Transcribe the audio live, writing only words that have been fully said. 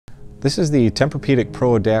This is the Tempurpedic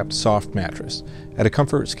Pro Adapt Soft Mattress. At a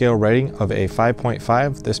comfort scale rating of a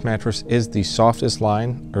 5.5, this mattress is the softest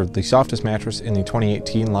mattress in the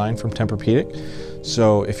 2018 line from Tempurpedic.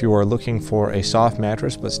 So if you are looking for a soft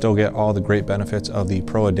mattress but still get all the great benefits of the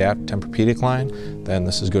Pro Adapt Tempurpedic line, then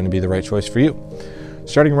this is going to be the right choice for you.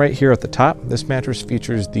 Starting right here at the top, this mattress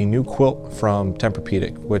features the new quilt from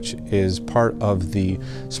Tempurpedic, which is part of the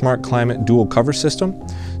Smart Climate dual cover system.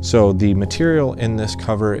 So the material in this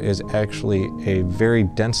cover is actually a very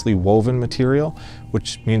densely woven material,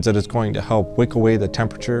 which means that it's going to help wick away the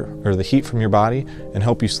temperature or the heat from your body and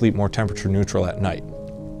help you sleep more temperature neutral at night.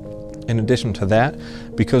 In addition to that,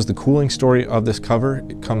 because the cooling story of this cover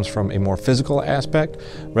comes from a more physical aspect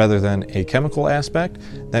rather than a chemical aspect,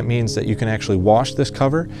 that means that you can actually wash this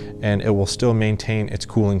cover and it will still maintain its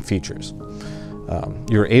cooling features.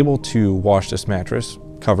 You're able to wash this mattress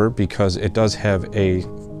cover because it does have a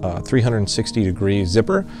 360-degree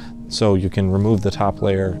zipper, so you can remove the top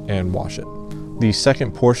layer and wash it. The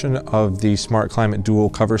second portion of the Smart Climate dual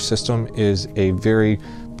cover system is a very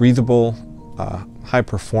breathable, high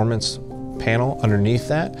performance panel underneath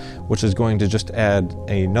that, which is going to just add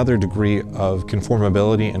another degree of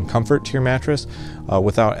conformability and comfort to your mattress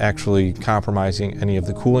without actually compromising any of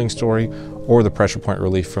the cooling story or the pressure point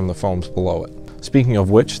relief from the foams below it. Speaking of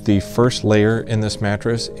which, the first layer in this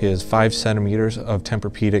mattress is 5 centimeters of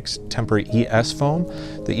Tempur-Pedic's Tempur-ES foam.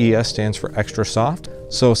 The ES stands for extra soft.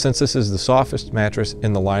 So since this is the softest mattress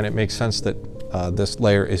in the line, it makes sense that this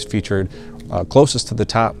layer is featured closest to the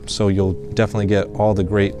top, so you'll definitely get all the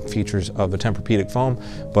great features of a Tempur-Pedic foam,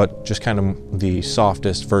 but just kind of the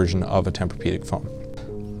softest version of a Tempur-Pedic foam.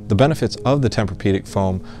 The benefits of the Tempur-Pedic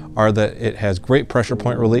foam are that it has great pressure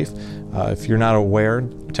point relief. If you're not aware,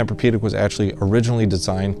 Tempur-Pedic was actually originally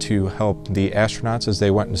designed to help the astronauts as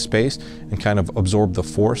they went into space and kind of absorb the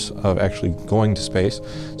force of actually going to space.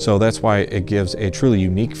 So that's why it gives a truly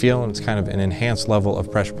unique feel, and it's kind of an enhanced level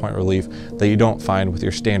of pressure point relief that you don't find with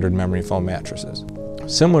your standard memory foam mattresses.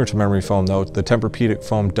 Similar to memory foam though, the Tempur-Pedic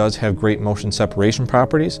foam does have great motion separation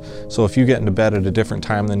properties, so if you get into bed at a different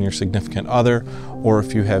time than your significant other, or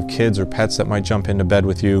if you have kids or pets that might jump into bed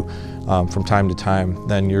with you from time to time,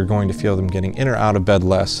 then you're going to feel them getting in or out of bed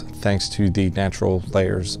less thanks to the natural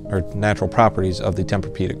layers or natural properties of the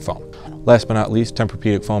Tempur-Pedic foam. Last but not least,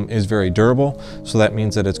 Tempur-Pedic foam is very durable, so that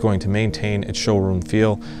means that it's going to maintain its showroom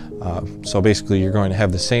feel. So basically you're going to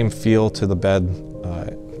have the same feel to the bed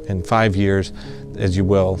in 5 years as you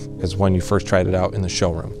will as when you first tried it out in the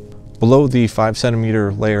showroom. Below the 5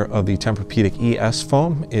 centimeter layer of the Tempur-Pedic ES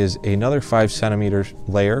foam is another 5 centimeter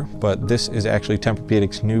layer, but this is actually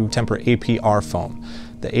Tempur-Pedic's new Tempur-APR foam.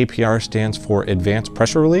 The APR stands for Advanced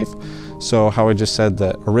Pressure Relief. So how I just said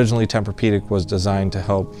that originally Tempur-Pedic was designed to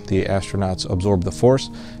help the astronauts absorb the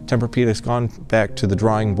force, Tempur-Pedic's gone back to the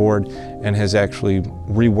drawing board and has actually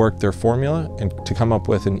reworked their formula and to come up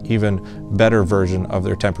with an even better version of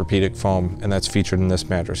their Tempur-Pedic foam, and that's featured in this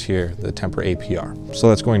mattress here, the Tempur-APR. So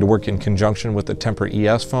that's going to work in conjunction with the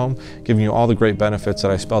Tempur-ES foam, giving you all the great benefits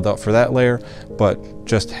that I spelled out for that layer, but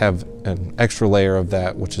just have an extra layer of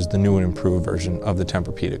that, which is the new and improved version of the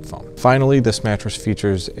Tempur-Pedic foam. Finally, this mattress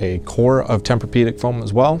features a core of Tempur-Pedic foam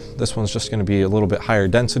as well. This one's just going to be a little bit higher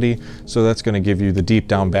density, so that's going to give you the deep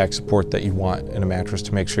down back support that you want in a mattress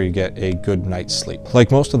to make sure you get a good night's sleep. Like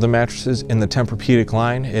most of the mattresses in the Tempur-Pedic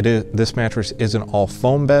line, this mattress is an all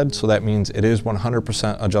foam bed, so that means it is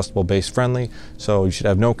 100% adjustable base friendly, so you should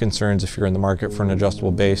have no concerns if you're in the market for an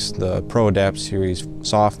adjustable base. The Pro Adapt series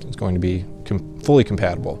soft is going to be fully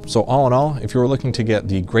compatible. So all in all, if you're looking to get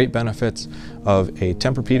the great benefits of a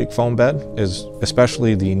Tempur-Pedic foam bed,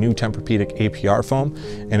 especially the new Tempur-Pedic APR foam,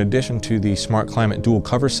 in addition to the Smart Climate dual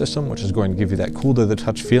cover system, which is going to give you that cool to the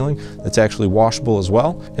touch feeling that's actually washable as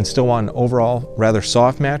well, and still want an overall rather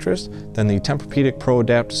soft mattress, then the Tempur-Pedic Pro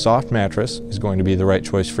Adapt soft mattress is going to be the right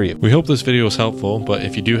choice for you. We hope this video was helpful, but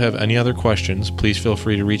if you do have any other questions, please feel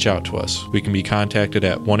free to reach out to us. We can be contacted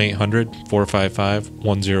at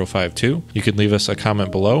 1-800-455-1052. You can leave us a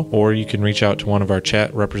comment below, or you can reach out to one of our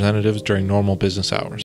chat representatives during normal business hours.